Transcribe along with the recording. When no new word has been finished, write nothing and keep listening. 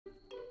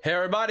Hey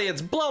everybody,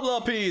 it's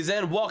Peas,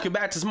 and welcome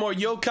back to some more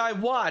Yokai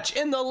Watch.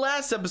 In the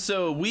last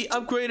episode, we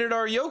upgraded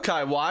our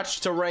Yokai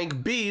Watch to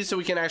rank B so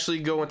we can actually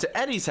go into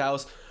Eddie's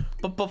house.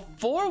 But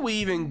before we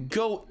even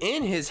go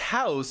in his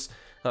house,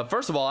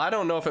 first of all, I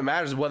don't know if it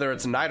matters whether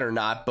it's night or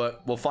not,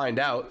 but we'll find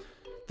out.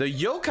 The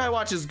Yokai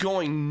Watch is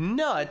going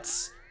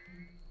nuts,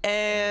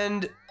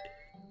 and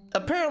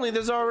apparently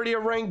there's already a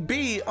rank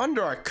B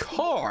under a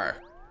car.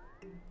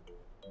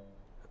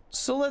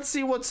 So let's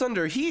see what's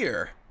under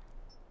here.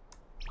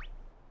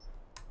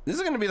 This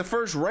is going to be the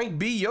first rank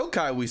B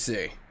yokai we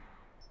see.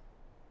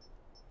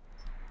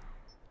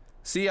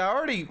 See, I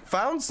already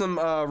found some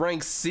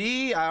rank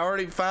C. I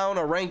already found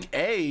a rank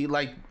A.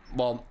 Like,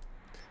 well,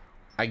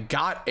 I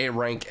got a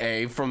rank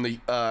A from the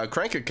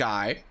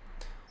Crankakai.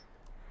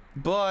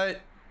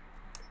 But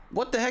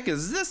what the heck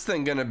is this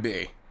thing going to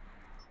be?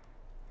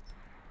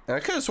 And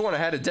I could have sworn I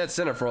had a dead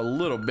center for a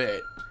little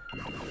bit.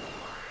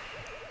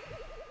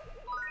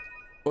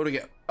 What do we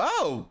get?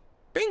 Oh,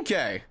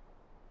 Binkei.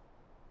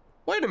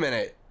 Wait a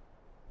minute.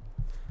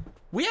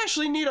 We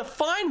actually need to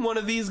find one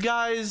of these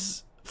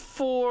guys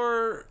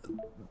for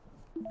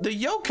the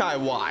Yokai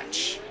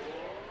Watch.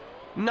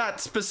 Not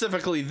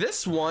specifically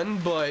this one,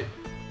 but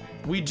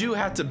we do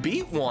have to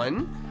beat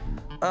one.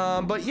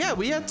 But yeah,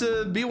 we have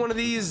to beat one of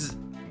these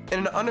in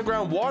an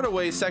underground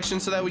waterway section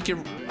so that we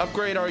can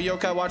upgrade our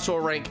Yokai Watch to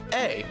a rank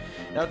A.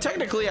 Now,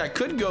 technically, I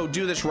could go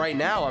do this right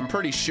now, I'm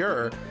pretty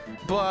sure.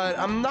 But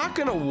I'm not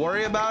going to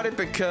worry about it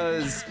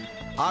because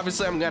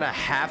obviously I'm going to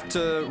have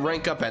to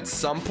rank up at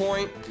some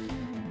point.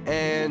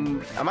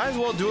 And I might as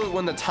well do it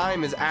when the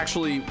time is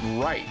actually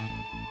right.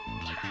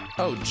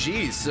 Oh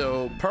geez,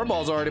 so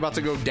Purball's already about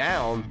to go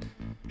down.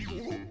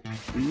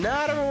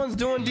 Not everyone's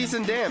doing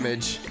decent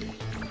damage.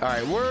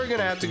 Alright, we're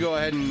gonna have to go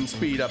ahead and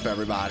speed up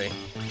everybody.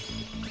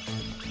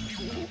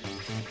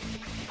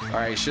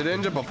 Alright,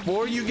 Shedinja,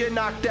 before you get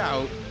knocked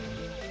out.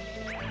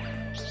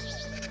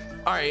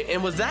 Alright,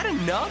 and was that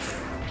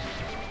enough?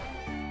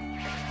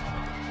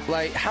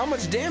 Like, how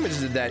much damage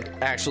did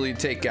that actually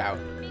take out?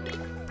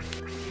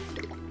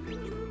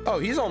 Oh,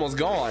 he's almost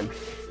gone.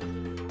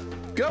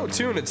 Go,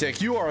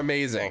 Tunatic, you are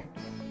amazing.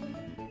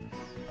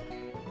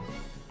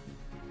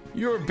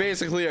 You're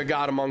basically a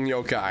god among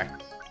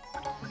yokai.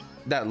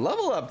 That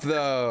level up,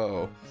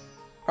 though.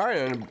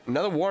 Alright,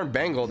 another Warren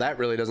Bangle. That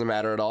really doesn't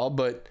matter at all,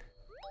 but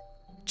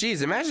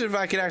geez, imagine if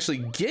I could actually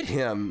get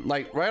him,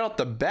 like, right off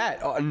the bat.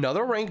 Oh,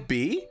 another rank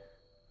B?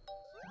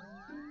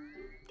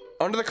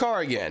 Under the car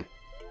again.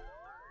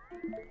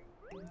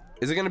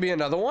 Is it going to be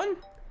another one?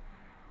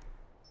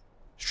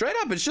 Straight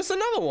up, it's just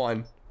another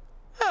one.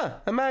 Huh,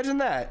 imagine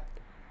that.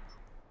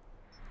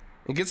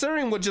 And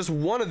considering what just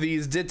one of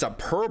these did to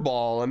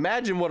Purball,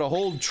 imagine what a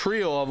whole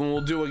trio of them will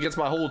do against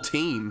my whole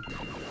team.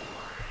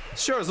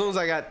 Sure, as long as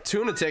I got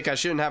Tunatic, I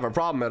shouldn't have a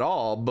problem at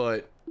all,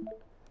 but...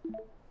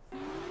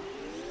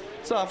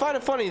 So I find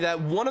it funny that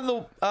one of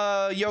the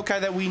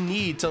yokai that we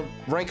need to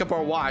rank up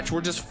our watch, we're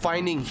just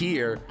finding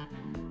here,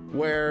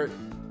 where...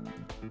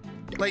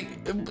 Like,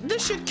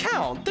 this should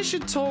count. This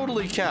should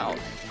totally count.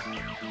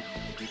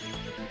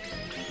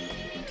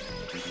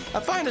 I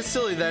find it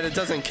silly that it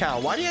doesn't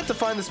count. Why do you have to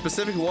find the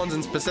specific ones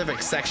in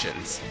specific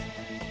sections?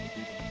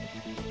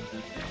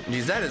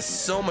 Geez, that is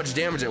so much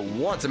damage at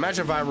once.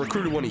 Imagine if I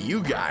recruited one of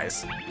you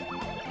guys.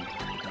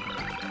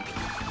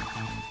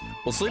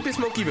 Will Sleepy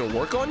Smoke even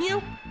work on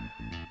you?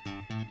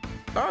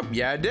 Oh,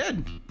 yeah, it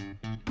did.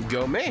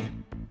 Go me.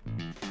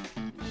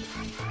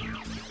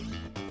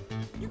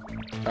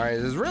 Alright,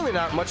 there's really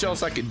not much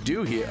else I could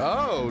do here.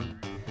 Oh.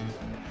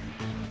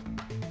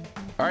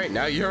 Alright,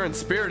 now you're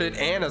inspirited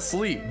and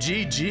asleep.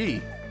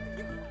 GG.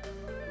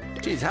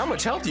 Jeez, how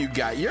much health you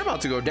got? You're about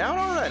to go down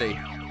already.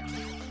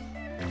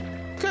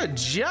 Good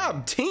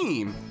job,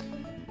 team.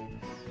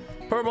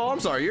 Purball, I'm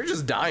sorry, you're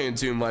just dying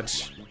too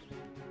much.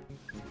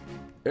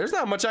 There's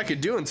not much I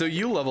could do until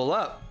you level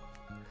up.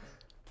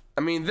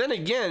 I mean, then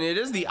again, it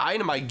is the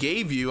item I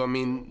gave you. I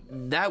mean,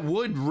 that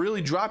would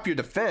really drop your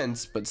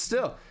defense, but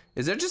still.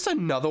 Is there just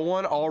another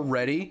one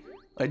already?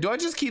 Like, do I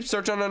just keep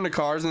searching under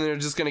cars and they're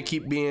just gonna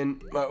keep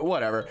being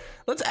whatever?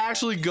 Let's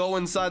actually go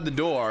inside the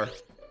door.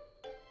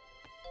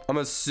 I'm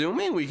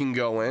assuming we can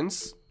go in,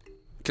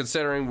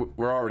 considering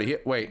we're already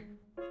here. Wait.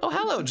 Oh,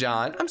 hello,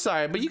 John. I'm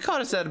sorry, but you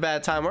caught us at a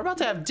bad time. We're about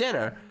to have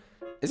dinner.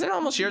 Is it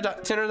almost your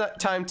dinner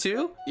time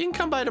too? You can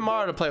come by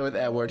tomorrow to play with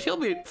Edward. He'll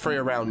be free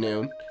around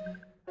noon.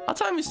 I'll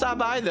tell him you stop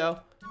by, though.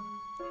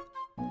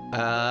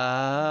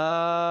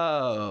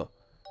 Oh.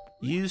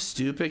 You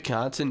stupid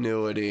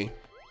continuity.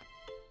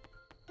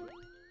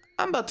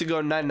 I'm about to go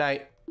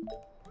night-night.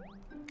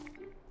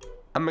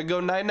 I'm gonna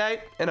go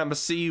night-night, and I'm gonna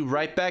see you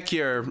right back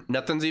here.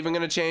 Nothing's even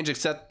gonna change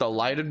except the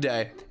light of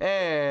day.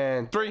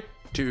 And 3,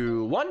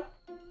 2, 1.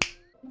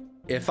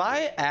 If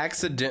I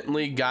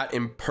accidentally got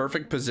in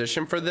perfect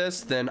position for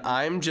this, then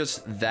I'm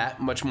just that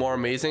much more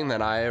amazing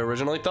than I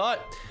originally thought.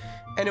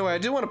 Anyway, I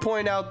do want to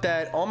point out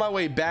that on my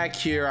way back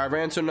here, I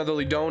ran to another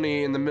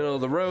Lidoni in the middle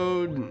of the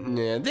road.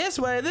 Yeah, this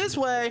way, this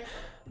way.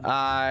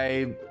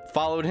 I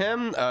followed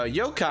him.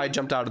 Yokai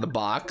jumped out of the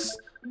box.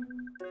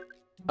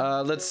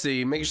 Let's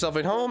see. Make yourself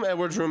at home.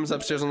 Edward's room is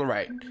upstairs on the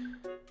right.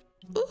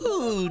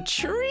 Ooh,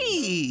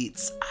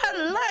 treats.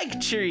 I like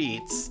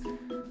treats.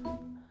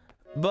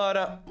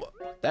 But,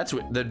 that's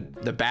what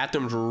the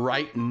bathroom's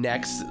right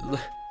next.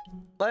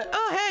 Like,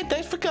 oh, hey,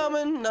 thanks for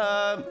coming.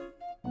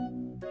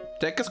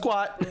 Take a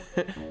squat.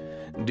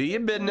 Do your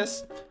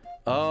business.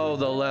 Oh,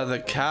 the leather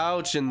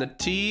couch and the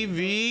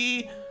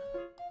TV.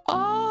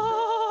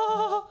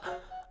 Oh,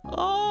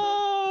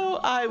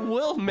 I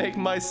will make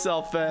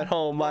myself at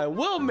home. I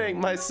will make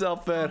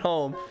myself at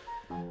home.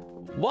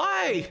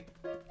 Why?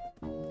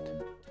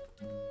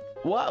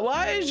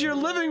 Why is your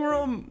living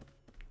room?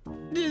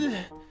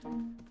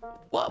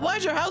 Why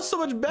is your house so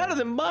much better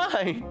than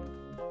mine?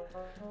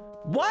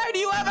 Why do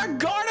you have a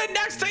garden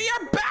next to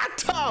your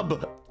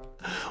bathtub?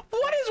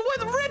 What is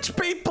with rich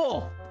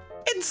people?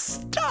 It's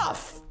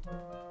stuff.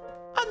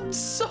 I'm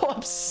so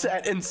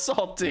upset and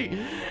salty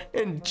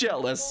and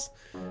jealous.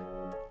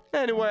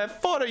 Anyway, I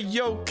fought a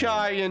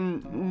yokai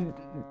and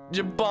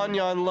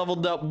Jabanyan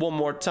leveled up one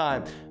more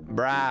time.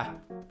 Bruh.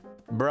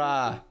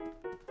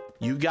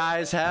 You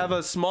guys have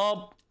a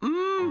small...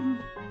 I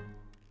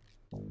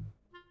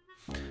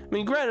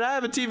mean, granted, I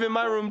have a TV in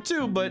my room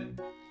too, but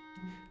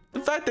the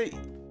fact that...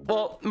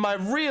 Well, my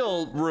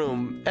real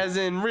room, as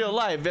in real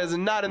life, as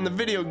in not in the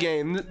video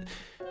game,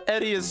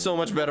 Eddie is so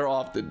much better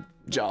off than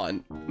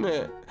John.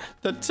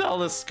 The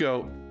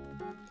telescope.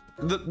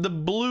 The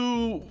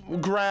blue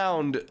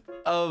ground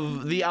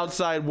of the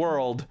outside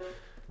world.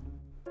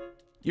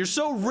 You're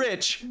so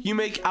rich, you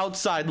make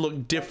outside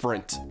look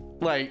different.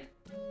 Like,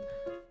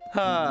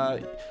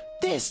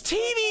 this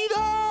TV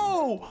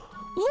though!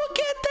 Look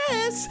at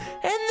this!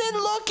 And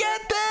then look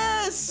at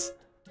this!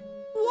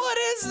 What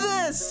is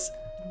this?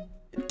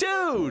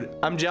 Dude,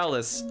 I'm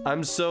jealous.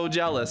 I'm so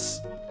jealous.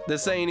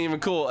 This ain't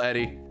even cool,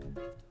 Eddie.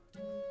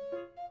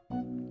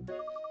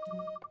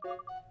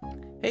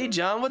 Hey,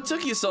 John, what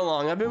took you so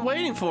long? I've been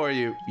waiting for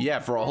you. Yeah,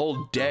 for a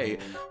whole day.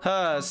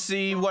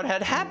 See, what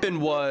had happened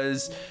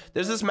was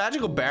there's this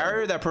magical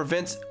barrier that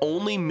prevents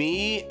only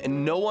me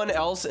and no one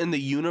else in the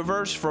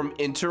universe from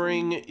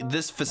entering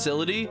this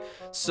facility.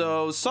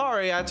 So,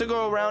 sorry, I had to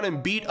go around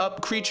and beat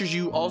up creatures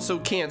you also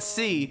can't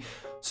see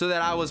so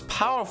that I was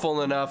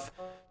powerful enough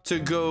to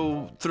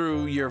go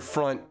through your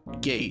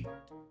front gate.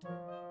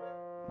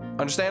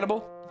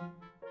 Understandable?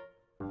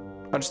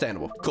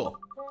 Understandable. Cool.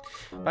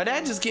 My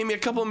dad just gave me a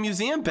couple of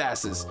museum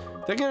passes.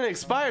 They're gonna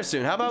expire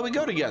soon. How about we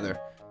go together?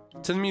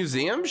 To the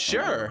museum?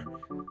 Sure.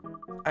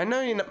 I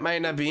know you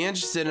might not be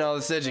interested in all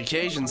this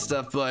education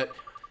stuff, but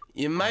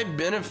you might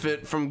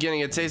benefit from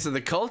getting a taste of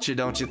the culture,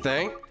 don't you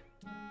think?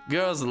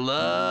 Girls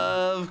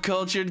love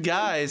cultured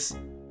guys.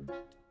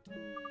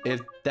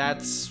 If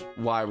that's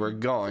why we're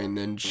going,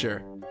 then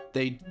sure.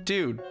 They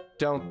do,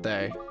 don't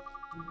they?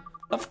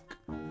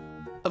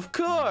 Of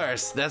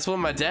course. That's what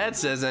my dad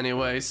says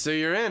anyway, so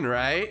you're in,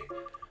 right?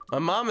 My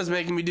mom is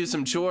making me do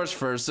some chores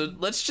first, so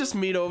let's just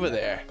meet over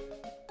there.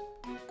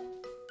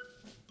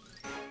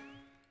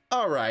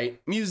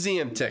 Alright,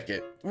 museum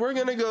ticket. We're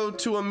gonna go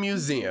to a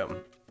museum.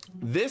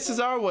 This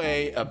is our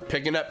way of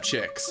picking up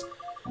chicks.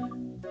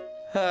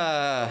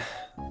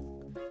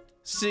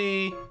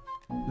 See,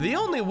 the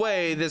only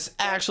way this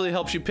actually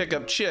helps you pick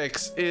up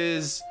chicks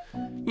is,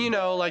 you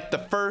know, like the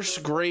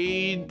first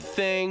grade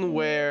thing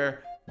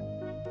where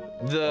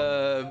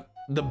the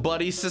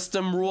buddy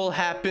system rule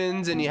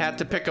happens and you have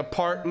to pick a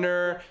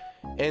partner,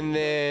 and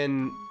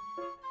then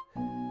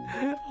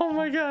oh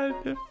my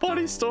god,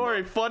 funny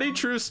story, funny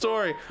true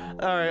story. All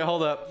right,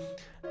 hold up.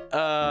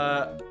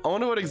 I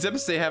wonder what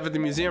exhibits they have at the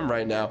museum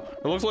right now.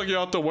 It looks like you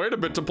have to wait a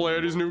bit to play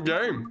Eddie's new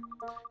game.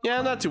 Yeah,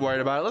 I'm not too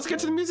worried about it. Let's get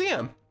to the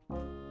museum.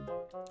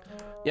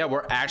 Yeah,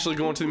 we're actually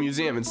going to the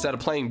museum instead of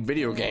playing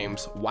video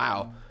games.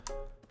 Wow.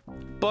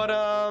 But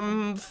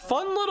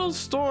fun little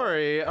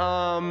story.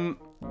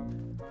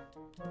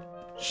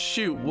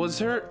 Shoot, was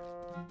her...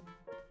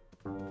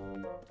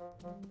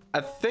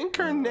 I think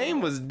her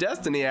name was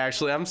Destiny,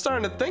 actually. I'm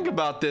starting to think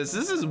about this.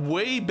 This is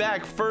way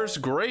back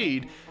first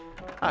grade.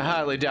 I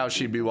highly doubt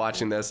she'd be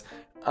watching this.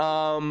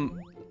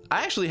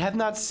 I actually have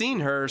not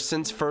seen her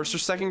since first or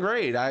second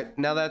grade,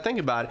 now that I think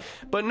about it.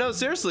 But no,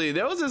 seriously,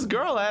 there was this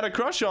girl I had a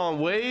crush on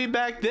way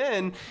back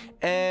then,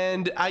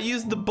 and I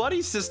used the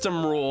buddy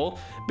system rule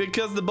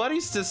because the buddy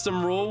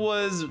system rule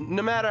was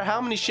no matter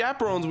how many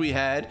chaperones we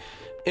had,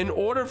 in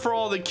order for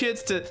all the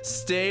kids to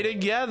stay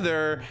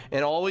together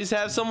and always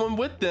have someone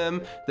with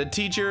them, the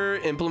teacher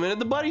implemented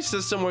the buddy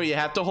system where you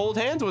have to hold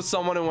hands with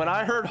someone. And when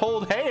I heard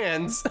hold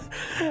hands,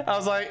 I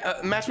was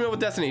like, match me up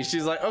with Destiny.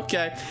 She's like,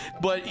 okay.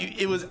 But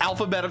it was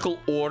alphabetical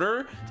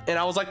order, and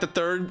I was like the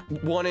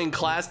third one in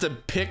class to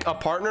pick a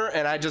partner,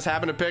 and I just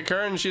happened to pick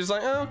her, and she's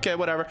like, oh, okay,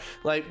 whatever.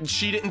 Like,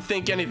 she didn't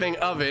think anything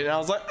of it, and I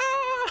was like,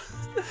 ah.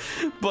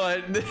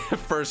 But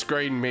first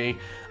grade me,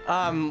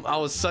 I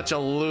was such a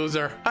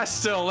loser. I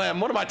still am.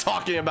 What am I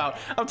talking about?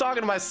 I'm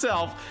talking to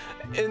myself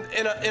in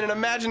an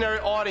imaginary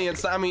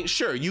audience. I mean,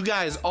 sure, you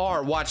guys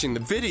are watching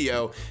the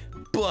video,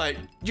 but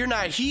you're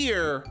not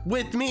here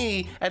with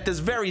me at this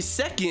very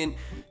second.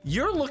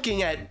 You're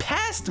looking at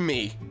past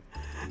me.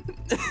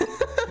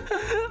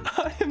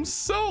 I am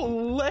so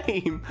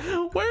lame.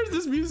 Where's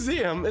this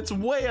museum? It's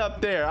way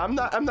up there. I'm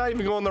not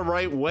even going the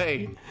right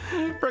way.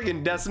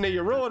 Friggin' Destiny,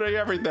 you're ruining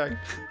everything.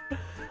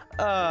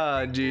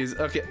 Jeez.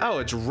 Okay. Oh,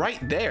 it's right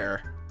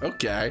there.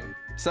 Okay.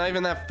 It's not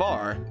even that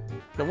far.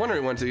 No wonder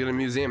he went to the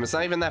museum. It's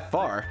not even that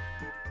far.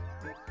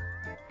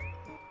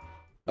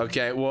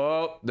 Okay.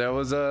 Whoa. There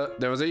was a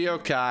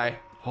yokai.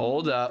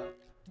 Hold up.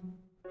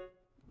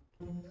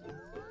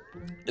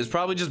 It's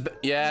probably just,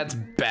 yeah, it's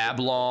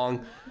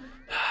Bablong.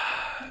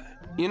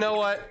 You know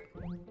what?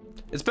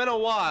 It's been a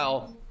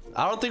while.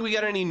 I don't think we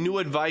got any new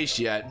advice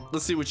yet.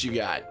 Let's see what you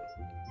got.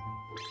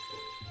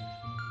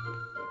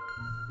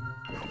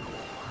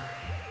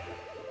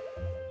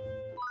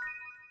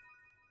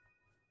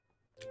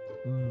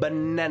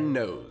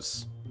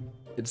 Bananos.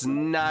 It's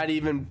not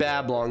even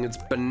Bablong, it's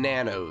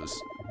Bananos.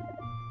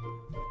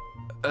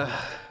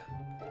 Ugh.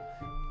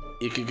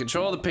 You can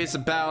control the pace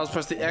of battles,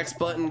 press the X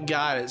button,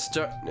 got it.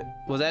 Start.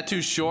 Was that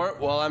too short?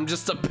 Well, I'm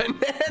just a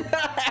banana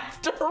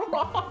after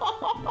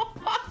all.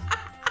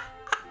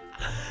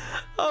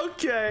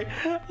 Okay,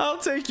 I'll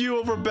take you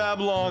over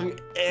Bablong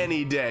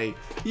any day.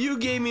 You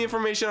gave me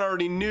information I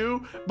already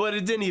knew, but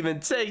it didn't even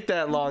take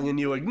that long and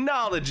you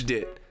acknowledged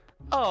it.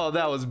 Oh,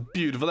 that was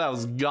beautiful, that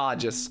was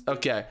gorgeous.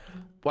 Okay,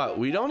 wow,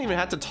 we don't even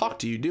have to talk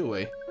to you, do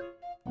we?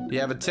 Do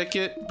you have a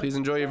ticket? Please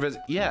enjoy your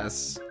visit.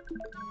 Yes.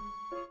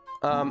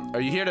 Are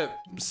you here to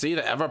see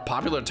the ever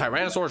popular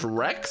Tyrannosaurus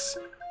Rex?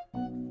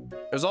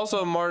 There's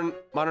also a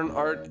modern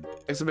art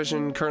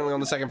exhibition currently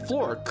on the second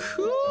floor.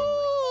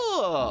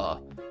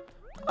 Cool.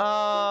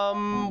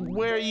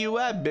 Where are you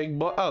at, big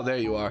boy? Oh, there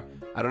you are.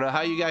 I don't know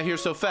how you got here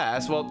so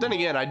fast. Well, then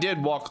again, I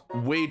did walk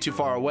way too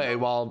far away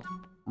while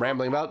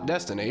rambling about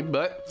Destiny,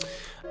 but,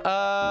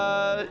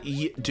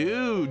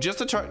 dude,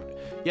 just a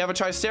you have a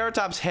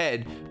Triceratops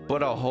head,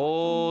 but a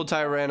whole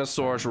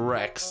Tyrannosaurus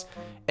Rex.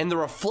 And the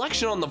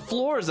reflection on the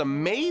floor is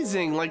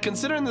amazing. Like,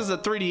 considering this is a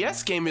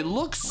 3DS game, it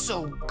looks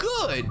so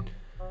good.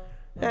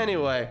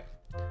 Anyway,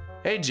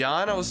 hey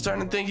John, I was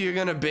starting to think you were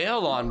gonna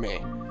bail on me.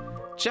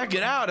 Check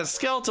it out, a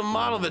skeletal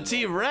model of a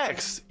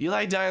T-Rex. You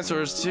like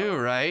dinosaurs too,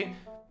 right?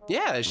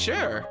 Yeah,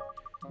 sure.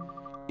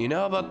 You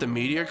know about the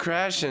meteor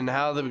crash and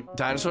how the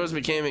dinosaurs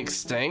became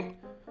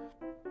extinct?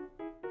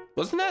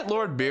 Wasn't that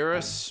Lord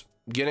Beerus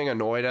getting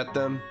annoyed at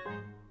them?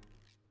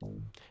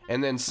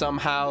 And then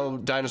somehow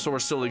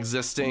dinosaurs still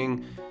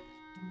existing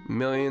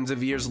millions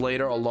of years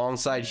later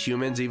alongside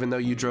humans, even though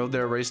you drove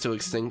their race to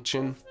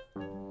extinction.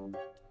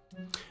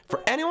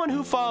 For anyone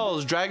who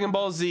follows Dragon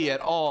Ball Z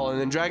at all and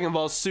then Dragon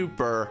Ball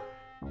Super,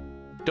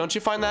 don't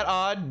you find that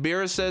odd?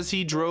 Beerus says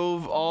he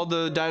drove all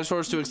the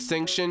dinosaurs to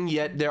extinction,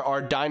 yet there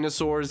are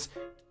dinosaurs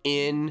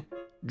in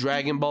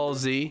Dragon Ball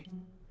Z.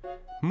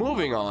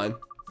 Moving on.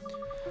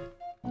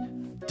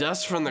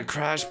 Dust from the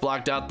crash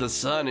blocked out the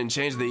sun and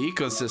changed the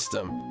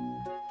ecosystem.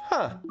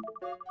 Huh.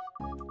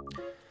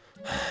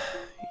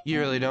 You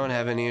really don't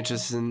have any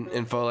interest in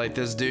info like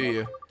this, do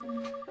you?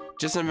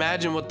 Just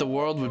imagine what the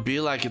world would be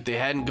like if they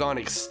hadn't gone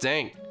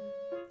extinct.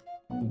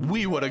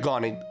 We would have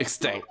gone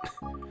extinct.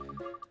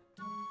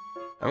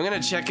 I'm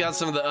gonna check out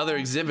some of the other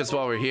exhibits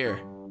while we're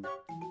here.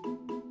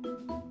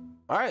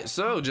 Alright,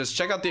 so just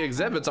check out the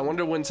exhibits. I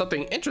wonder when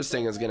something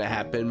interesting is gonna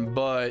happen,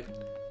 but...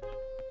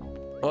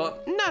 well,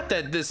 not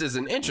that this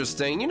isn't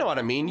interesting, you know what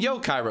I mean,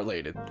 yokai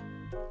related.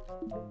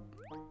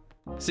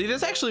 See,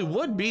 this actually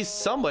would be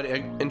somewhat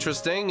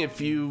interesting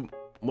if you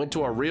went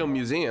to a real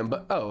museum,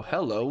 but oh,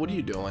 hello, what are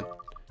you doing?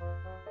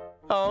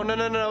 Oh, no,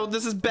 no, no,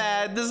 this is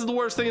bad. This is the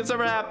worst thing that's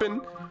ever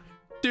happened.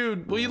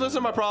 Dude, will you listen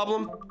to my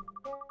problem?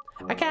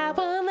 I got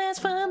one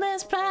last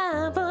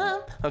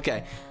problem.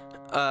 Okay,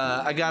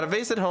 I got a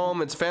vase at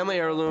home. It's a family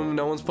heirloom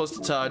no one's supposed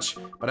to touch,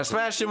 but I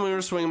smashed it when we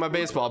were swinging my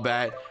baseball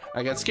bat.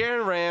 I got scared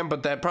and ran,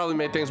 but that probably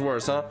made things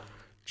worse, huh?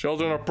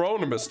 Children are prone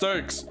to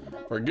mistakes.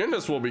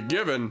 Forgiveness will be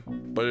given,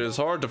 but it is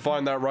hard to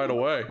find that right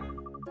away.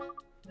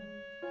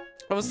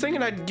 I was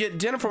thinking I'd get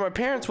dinner for my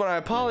parents when I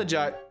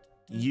apologize.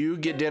 You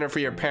get dinner for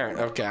your parent.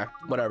 Okay,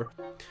 whatever.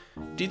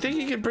 Do you think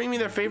you could bring me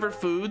their favorite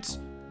foods?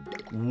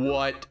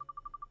 What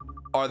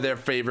are their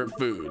favorite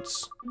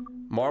foods?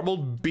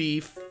 Marbled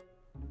beef.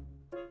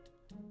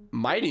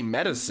 Mighty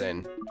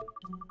medicine.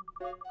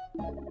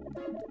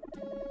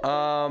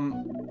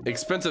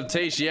 Expensive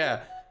taste,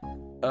 yeah.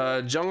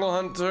 Jungle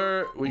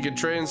hunter, we could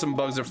trade in some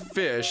bugs or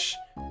fish.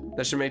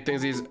 That should make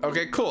things easy.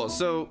 Okay, cool.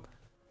 So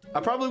I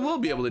probably will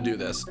be able to do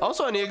this.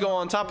 Also, I need to go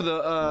on top of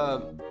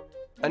the,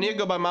 I need to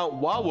go by Mount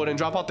Wildwood and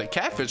drop off the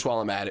catfish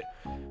while I'm at it.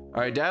 All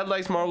right, Dad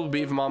likes marbled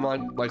beef,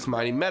 Mom likes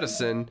mighty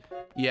medicine.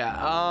 Yeah,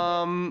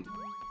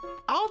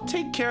 I'll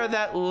take care of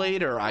that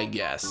later, I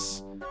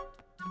guess.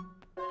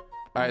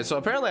 All right, so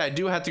apparently I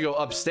do have to go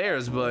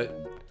upstairs,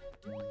 but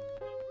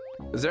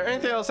is there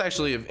anything else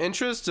actually of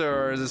interest,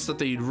 or is it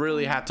something you'd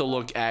really have to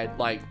look at,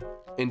 like,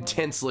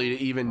 intensely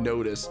to even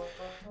notice?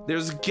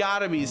 There's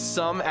gotta be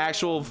some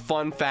actual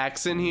fun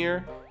facts in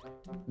here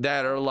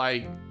that are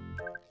like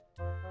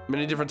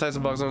many different types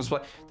of bugs on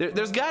display.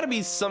 There's gotta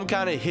be some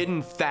kind of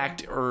hidden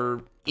fact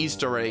or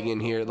Easter egg in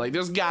here. Like,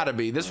 there's gotta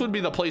be. This would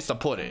be the place to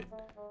put it.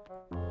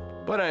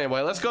 But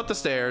anyway, let's go up the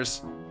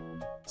stairs.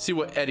 See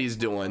what Eddie's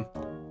doing.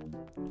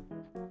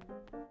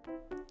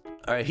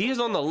 Alright, he is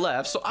on the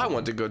left, so I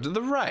want to go to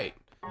the right.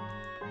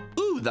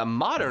 Ooh, the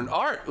modern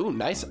art. Ooh,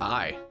 nice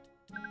eye.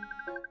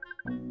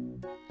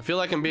 I feel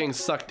like I'm being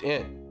sucked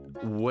in.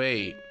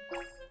 Wait.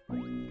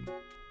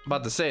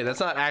 About to say, that's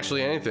not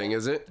actually anything,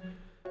 is it?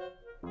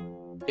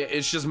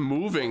 It's just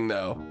moving,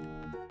 though.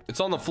 It's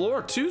on the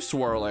floor, too,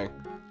 swirling.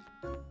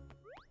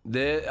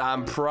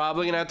 I'm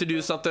probably gonna have to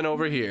do something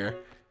over here.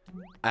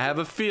 I have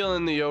a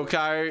feeling the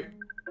yokai...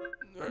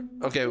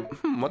 Okay,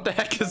 what the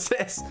heck is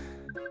this?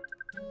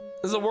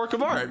 This is a work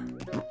of art,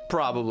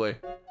 probably.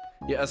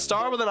 Yeah, a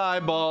star with an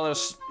eyeball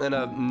and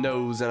a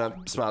nose and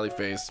a smiley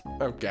face.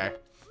 Okay.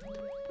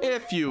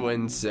 If you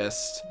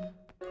insist.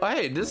 Oh,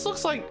 hey, this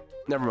looks like...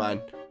 Never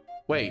mind.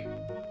 Wait.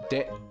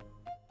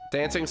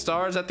 Dancing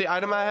stars at the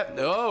item I have?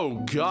 Oh,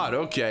 God,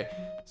 okay.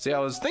 See, I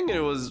was thinking it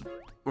was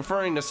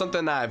referring to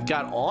something that I've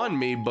got on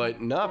me,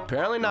 but no,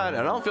 apparently not.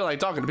 I don't feel like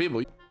talking to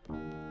people.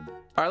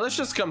 Alright, let's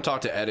just come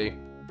talk to Eddie.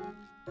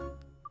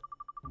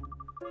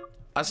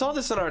 I saw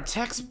this in our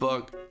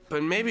textbook,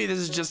 but maybe this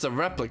is just a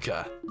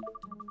replica.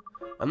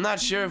 I'm not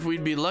sure if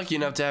we'd be lucky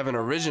enough to have an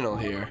original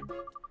here.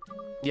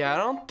 Yeah, I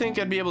don't think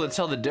I'd be able to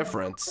tell the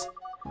difference.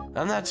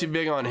 I'm not too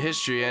big on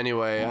history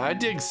anyway. I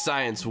dig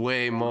science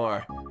way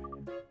more.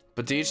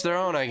 But to each their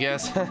own, I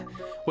guess.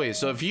 Wait,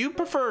 so if you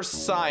prefer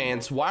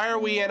science, why are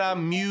we in a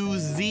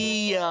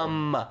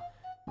museum?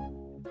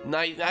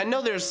 I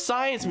know there's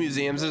science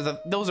museums,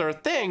 those are a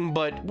thing,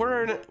 but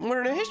we're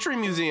in a history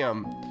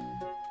museum.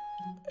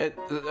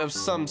 Of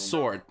some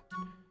sort.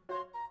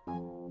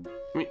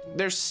 I mean,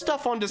 there's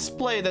stuff on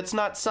display that's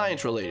not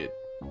science related.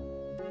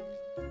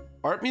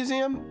 Art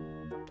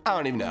museum? I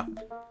don't even know.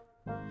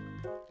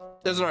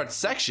 There's an art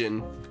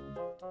section,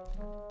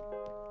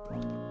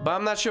 but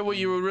I'm not sure what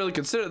you would really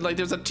consider. Like,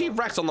 there's a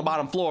T-Rex on the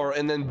bottom floor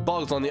and then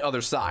bugs on the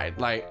other side.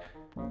 Like,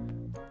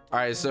 all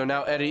right, so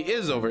now Eddie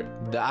is over.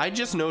 I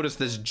just noticed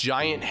this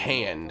giant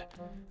hand.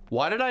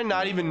 Why did I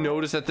not even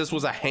notice that this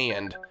was a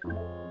hand?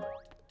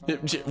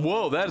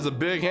 Whoa, that is a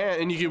big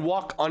hand, and you can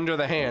walk under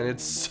the hand.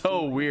 It's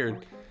so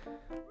weird.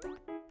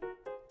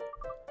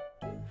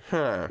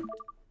 Huh.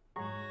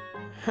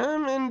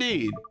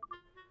 Indeed.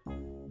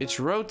 It's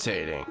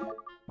rotating.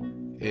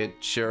 It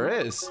sure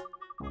is.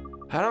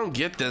 I don't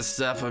get this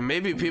stuff, but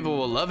maybe people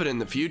will love it in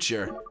the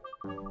future.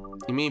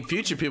 You mean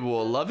future people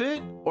will love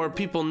it, or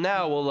people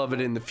now will love it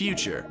in the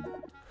future?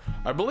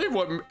 I believe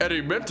what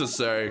Eddie meant to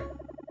say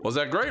was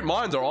that great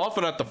minds are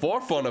often at the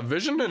forefront of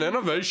vision and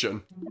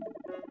innovation.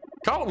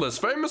 Countless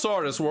famous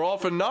artists were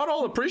often not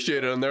all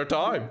appreciated in their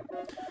time.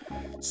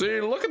 See,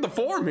 look at the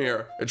form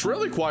here. It's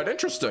really quite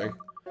interesting.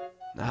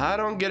 I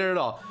don't get it at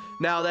all.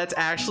 Now, that's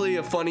actually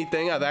a funny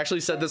thing. I've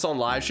actually said this on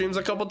live streams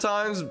a couple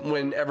times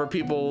whenever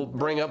people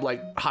bring up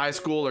like high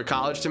school or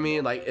college to me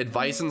and like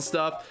advice and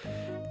stuff.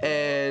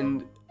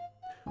 And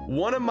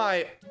one of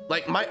my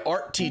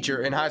art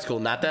teacher in high school,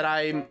 not that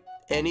I'm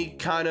any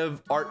kind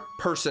of art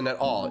person at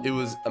all. It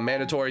was a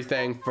mandatory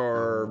thing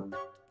for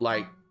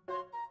like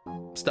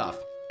stuff.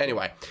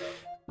 Anyway,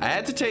 I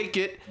had to take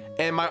it,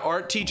 and my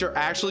art teacher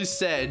actually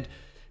said,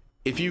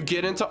 if you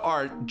get into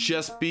art,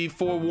 just be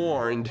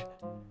forewarned,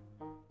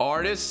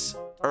 artists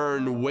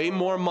earn way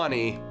more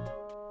money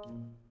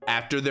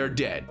after they're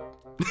dead.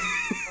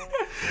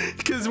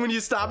 Because when you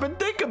stop and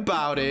think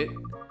about it,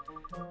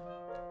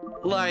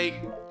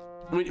 like,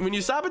 when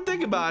you stop and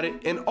think about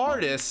it, an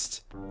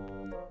artist,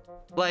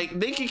 like,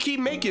 they can keep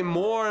making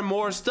more and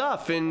more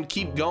stuff and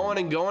keep going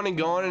and going and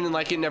going, and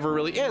like it never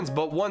really ends.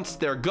 But once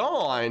they're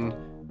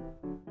gone,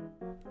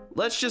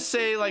 let's just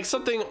say like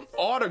something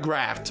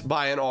autographed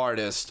by an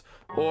artist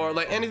or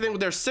like anything with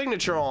their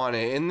signature on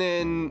it, and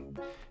then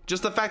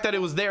just the fact that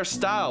it was their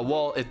style.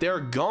 Well, if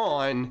they're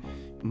gone,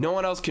 no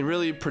one else can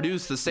really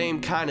produce the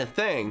same kind of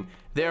thing.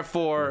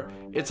 Therefore,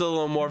 it's a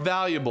little more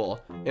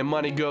valuable, and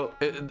money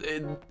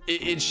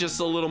it's just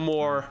a little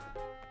more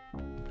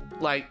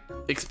like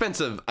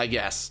expensive, I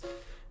guess.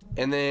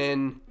 And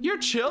then your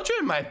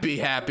children might be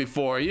happy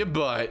for you,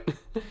 but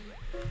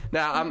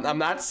now I'm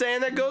not saying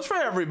that goes for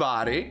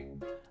everybody.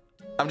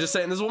 I'm just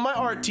saying this is what my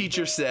art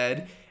teacher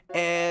said.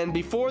 And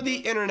before the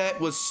internet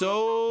was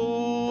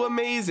so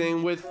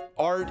amazing with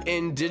art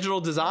and digital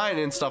design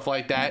and stuff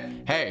like that,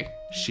 hey,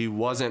 she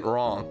wasn't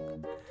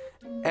wrong.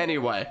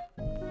 Anyway.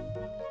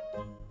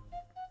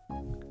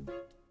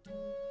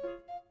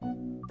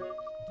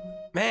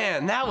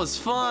 Man, that was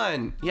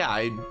fun. Yeah,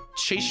 I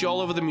chased you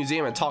all over the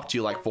museum and talked to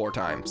you like 4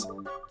 times.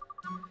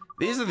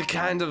 These are the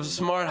kind of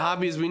smart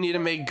hobbies we need to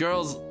make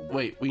girls...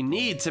 Wait, we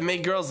need to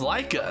make girls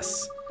like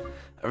us.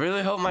 I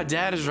really hope my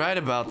dad is right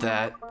about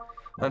that.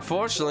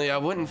 Unfortunately, I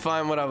couldn't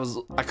find what I was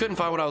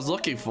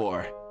looking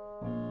for.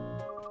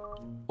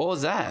 What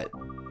was that?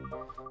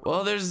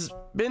 Well, there's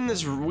been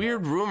this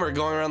weird rumor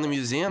going around the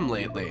museum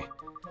lately.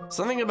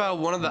 Something about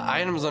one of the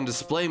items on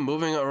display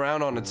moving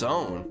around on its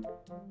own.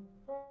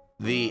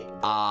 The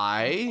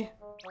eye?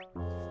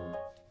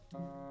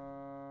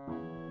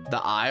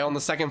 The eye on the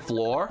 2nd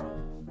floor?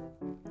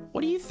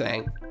 What do you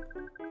think?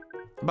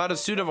 About a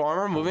suit of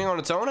armor moving on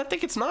its own? I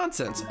think it's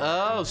nonsense.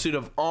 Oh, suit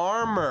of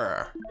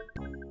armor.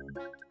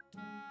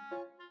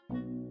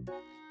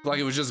 Like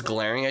it was just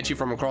glaring at you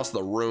from across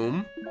the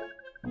room.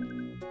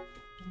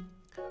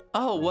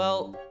 Oh,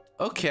 well,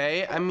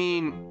 okay. I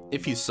mean,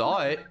 if you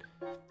saw it,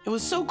 it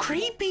was so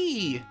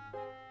creepy.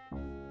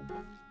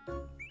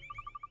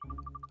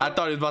 I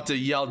thought he was about to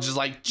yell just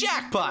like,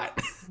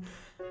 jackpot.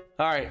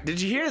 All right, did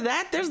you hear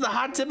that? There's the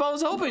hot tip I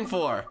was hoping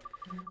for.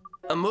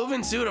 A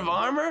moving suit of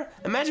armor?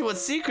 Imagine what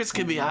secrets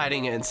could be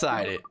hiding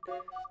inside it.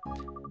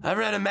 I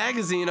read a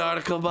magazine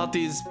article about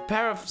these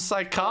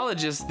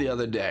parapsychologists the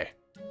other day.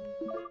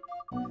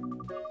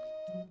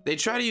 They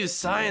try to use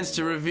science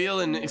to reveal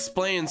and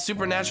explain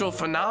supernatural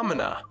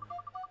phenomena.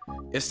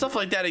 If stuff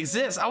like that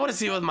exists, I want to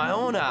see it with my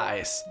own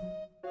eyes.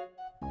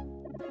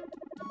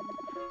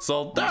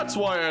 So that's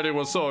why Eddie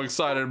was so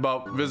excited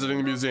about visiting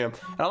the museum.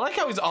 And I like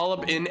how he's all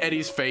up in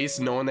Eddie's face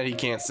knowing that he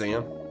can't see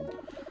him.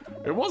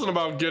 It wasn't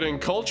about getting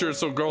cultured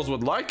so girls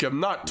would like him,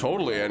 not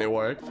totally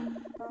anyway.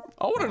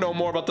 I want to know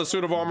more about the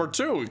suit of armor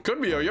too. It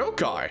could be a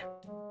yokai.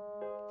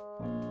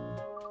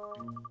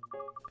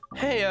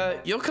 Hey,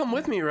 you'll come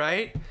with me,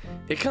 right?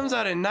 It comes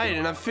out at night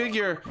and I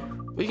figure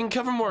we can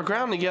cover more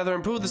ground together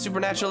and prove the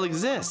supernatural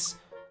exists.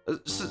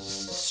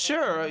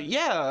 Sure,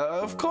 yeah,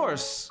 of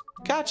course.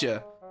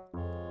 Gotcha.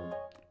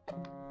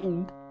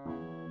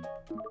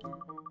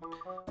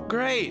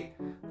 Great.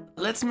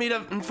 Let's meet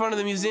up in front of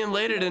the museum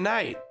later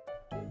tonight.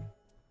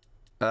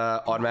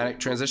 Automatic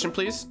transition,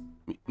 please?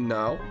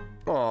 No.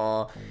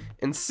 Aw.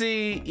 And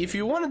see, if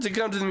you wanted to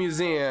come to the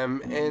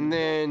museum and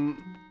then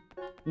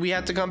we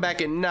had to come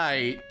back at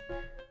night,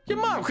 your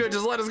mom could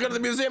just let us go to the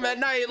museum at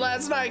night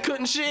last night,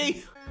 couldn't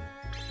she?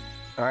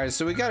 Alright,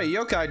 so we got a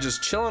yokai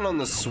just chilling on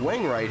the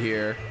swing right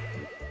here.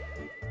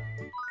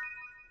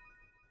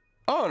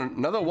 Oh,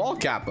 another wall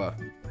kappa.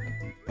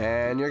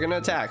 And you're gonna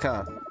attack,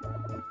 huh?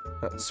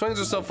 Swings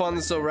are so fun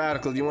and so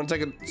radical. Do you want to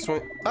take a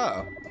swing?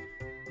 Oh.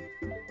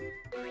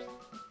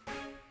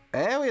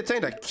 And we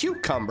attained a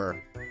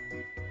cucumber.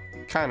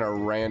 Kind of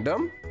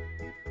random.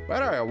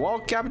 But alright, wall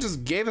kappa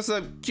just gave us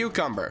a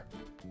cucumber.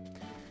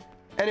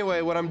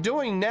 Anyway, what I'm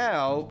doing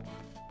now,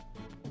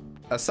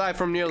 aside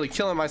from nearly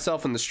killing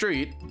myself in the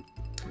street,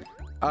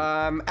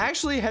 I'm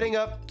actually heading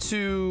up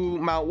to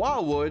Mount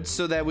Wildwood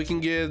so that we can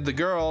give the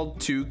girl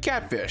 2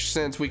 catfish,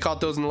 since we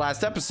caught those in the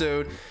last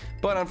episode,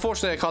 but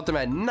unfortunately I caught them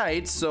at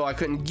night, so I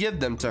couldn't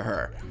give them to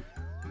her.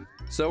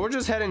 So we're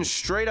just heading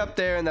straight up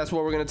there, and that's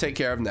what we're going to take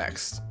care of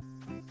next.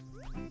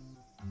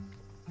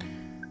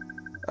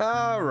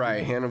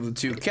 Alright, hand over the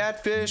 2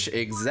 catfish,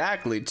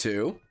 exactly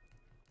 2.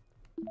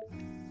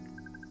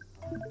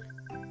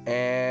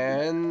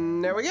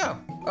 And there we go.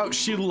 Oh,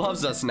 she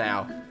loves us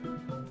now.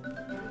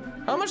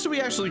 How much do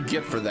we actually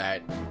get for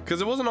that?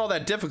 Because it wasn't all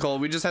that difficult.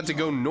 We just had to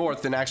go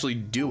north and actually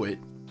do it.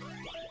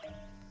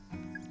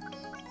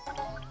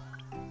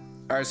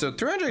 Alright, so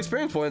 300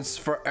 experience points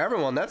for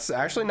everyone. That's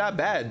actually not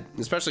bad.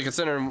 Especially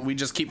considering we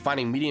just keep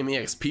finding medium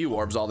EXP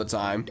orbs all the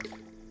time.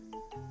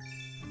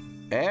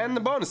 And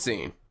the bonus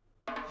scene.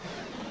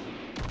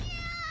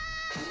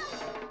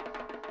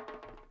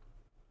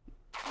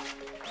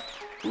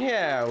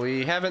 Yeah,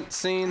 we haven't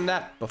seen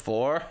that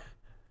before.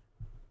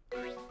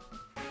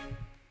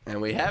 And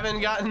we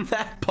haven't gotten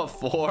that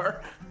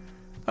before.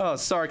 Oh,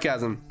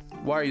 sarcasm.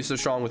 Why are you so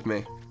strong with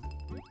me?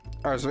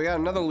 Alright, so we got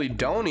another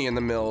Lidoni in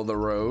the middle of the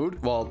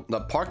road. Well,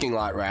 the parking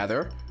lot,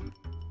 rather.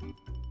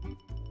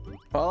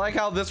 I like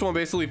how this one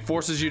basically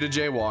forces you to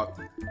jaywalk.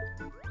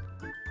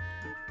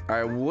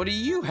 Alright, what do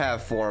you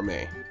have for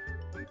me?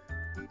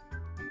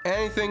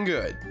 Anything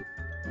good?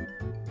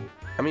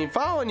 I mean,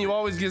 following you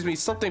always gives me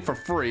something for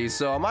free,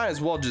 so I might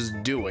as well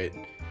just do it.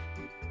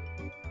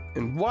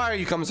 And why are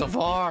you coming so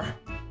far?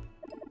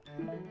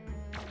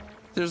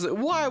 There's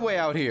why way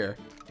out here?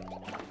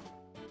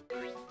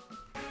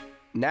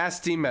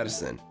 Nasty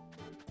medicine.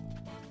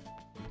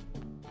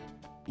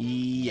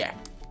 Yeah.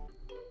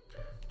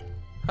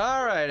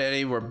 Alright,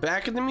 Eddie, we're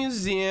back at the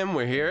museum.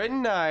 We're here at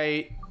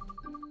night.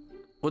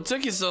 What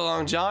took you so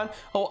long, John?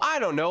 Oh, I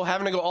don't know.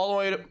 Having to go all the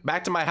way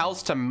back to my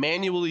house to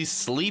manually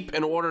sleep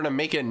in order to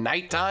make it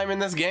nighttime in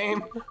this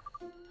game?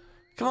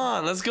 Come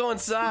on, let's go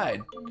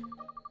inside.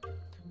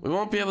 We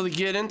won't be able to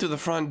get in through the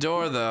front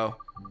door, though.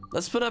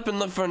 Let's put up and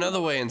look for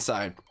another way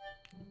inside.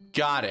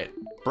 Got it.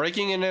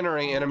 Breaking and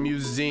entering in a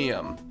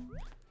museum.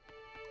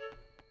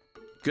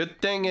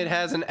 Good thing it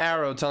has an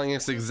arrow telling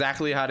us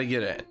exactly how to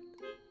get in.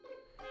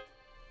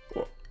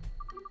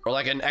 Or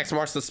like an X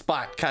marks the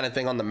spot kind of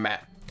thing on the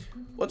map.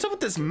 What's up with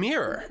this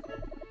mirror?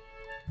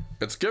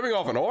 It's giving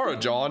off an aura,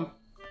 John.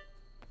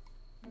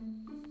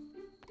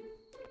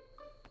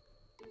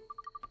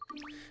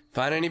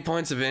 Find any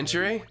points of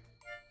entry?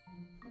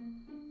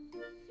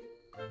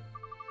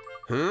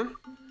 Huh?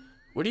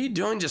 What are you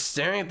doing just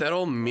staring at that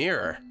old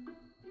mirror?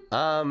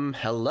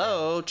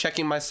 Hello,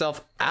 checking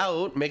myself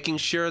out, making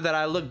sure that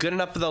I look good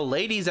enough for the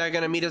ladies that are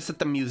gonna meet us at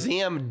the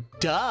museum,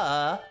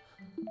 duh.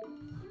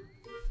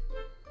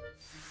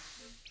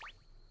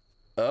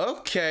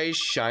 Okay,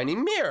 shiny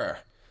mirror.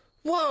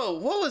 Whoa,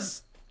 what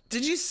was,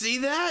 did you see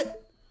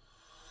that?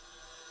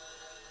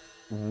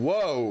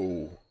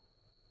 Whoa.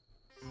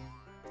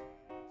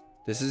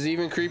 This is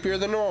even creepier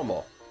than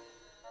normal.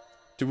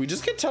 Did we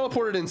just get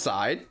teleported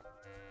inside?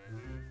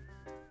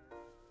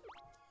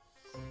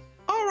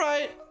 All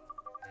right.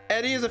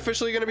 Eddie is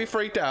officially going to be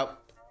freaked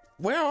out.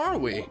 Where are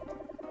we?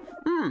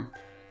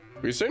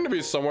 We seem to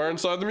be somewhere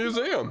inside the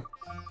museum.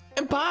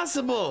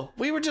 Impossible.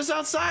 We were just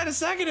outside a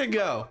second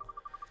ago.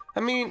 I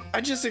mean, I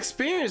just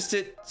experienced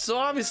it, so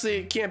obviously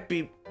it can't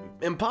be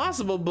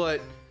impossible, but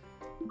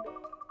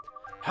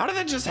how did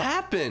that just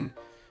happen?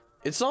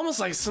 It's almost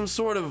like some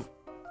sort of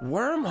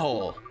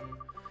wormhole.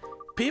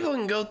 People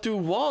can go through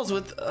walls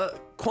with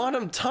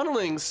quantum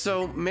tunneling,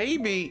 so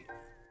maybe...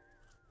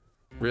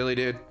 Really,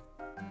 dude?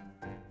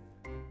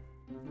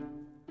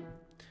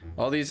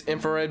 All these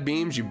infrared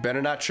beams, you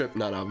better not trip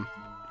none of them.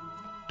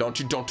 Don't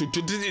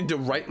do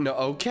right? No,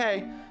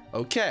 okay.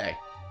 Okay.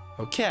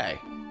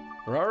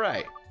 We're all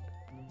right.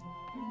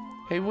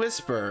 Hey,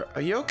 Whisper, a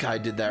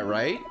yokai did that,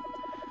 right?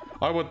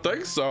 I would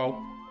think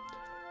so.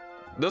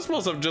 This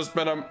must have just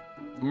been a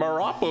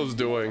Marapo's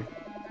doing.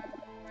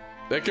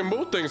 They can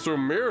move things through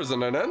mirrors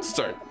in an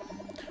instant.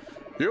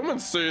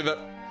 Humans see that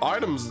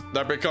items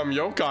that become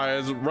yokai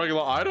as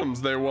regular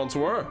items they once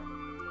were.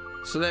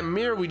 So that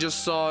mirror we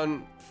just saw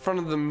in front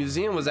of the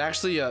museum was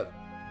actually a...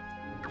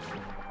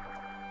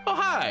 Oh,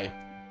 hi.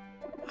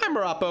 Hi,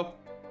 Marapo.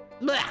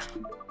 Blah.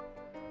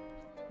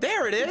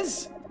 There it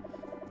is.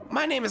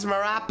 My name is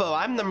Marapo.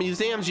 I'm the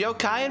museum's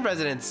yokai in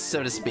residence,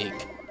 so to speak.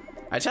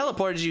 I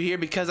teleported you here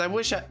because I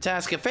wish to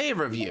ask a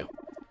favor of you.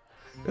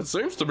 It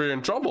seems to be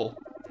in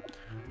trouble.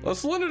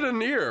 Let's lend it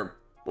an ear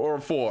or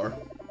four.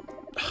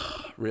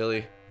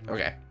 Really?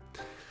 Okay.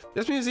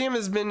 This museum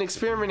has been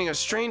experimenting a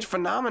strange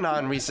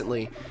phenomenon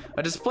recently.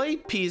 A display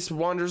piece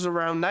wanders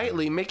around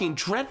nightly, making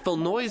dreadful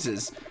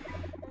noises.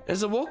 It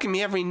has awoken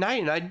me every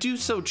night, and I do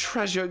so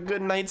treasure a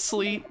good night's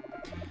sleep.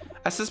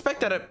 I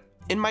suspect that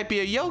it might be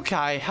a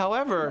yokai.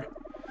 However,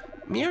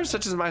 mirrors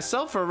such as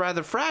myself are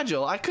rather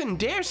fragile. I couldn't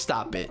dare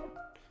stop it.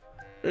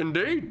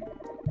 Indeed.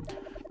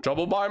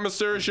 Troubled by a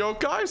mysterious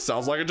yokai?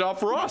 Sounds like a job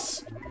for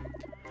us.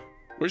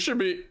 We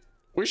should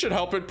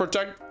help it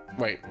protect...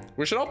 Wait.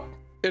 We should help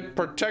it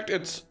protect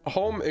its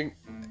home...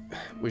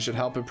 We should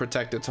help it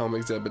protect its home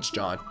exhibits,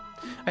 John.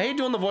 I hate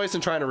doing the voice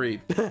and trying to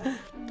read.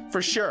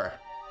 For sure.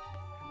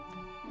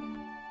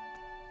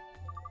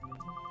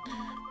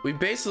 We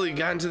basically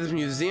got into this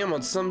museum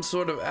on some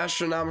sort of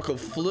astronomical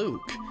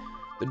fluke.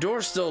 The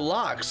door's still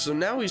locked, so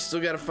now we still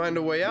gotta find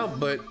a way out,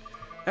 but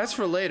that's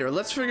for later.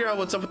 Let's figure out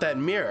what's up with that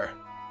mirror.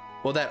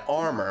 Well, that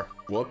armor.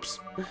 Whoops.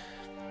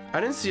 I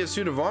didn't see a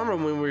suit of armor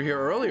when we were here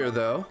earlier,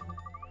 though.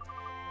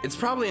 It's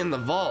probably in the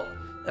vault.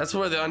 That's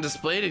where the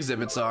undisplayed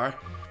exhibits are.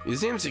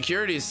 Museum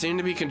security seem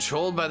to be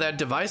controlled by that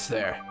device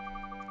there.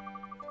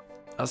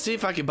 I'll see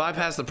if I can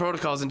bypass the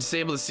protocols and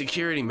disable the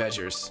security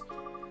measures.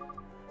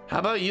 How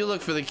about you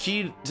look for the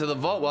key to the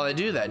vault while I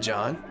do that,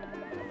 John?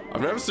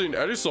 I've never seen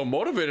Eddie so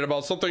motivated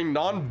about something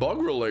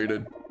non-bug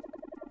related.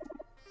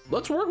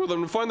 Let's work with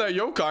him to find that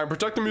yokai and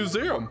protect the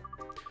museum.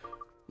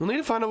 We'll need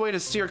to find a way to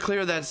steer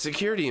clear of that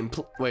security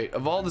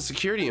of all the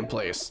security in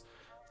place.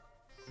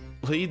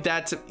 Lead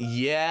that to...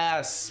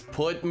 Yes!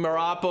 Put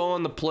Marapo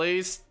in the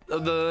place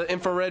of the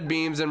infrared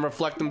beams and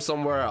reflect them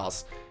somewhere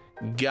else.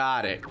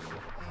 Got it.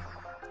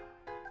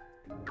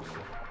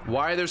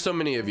 Why are there so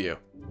many of you?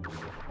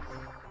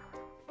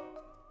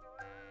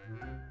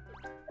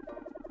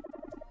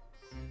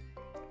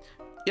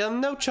 You'll have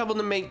no trouble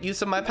to make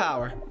use of my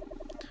power.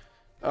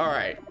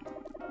 Alright.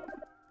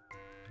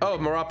 Oh,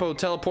 Marapo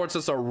teleports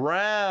us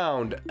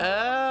around.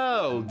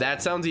 Oh,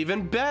 that sounds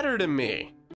even better to me.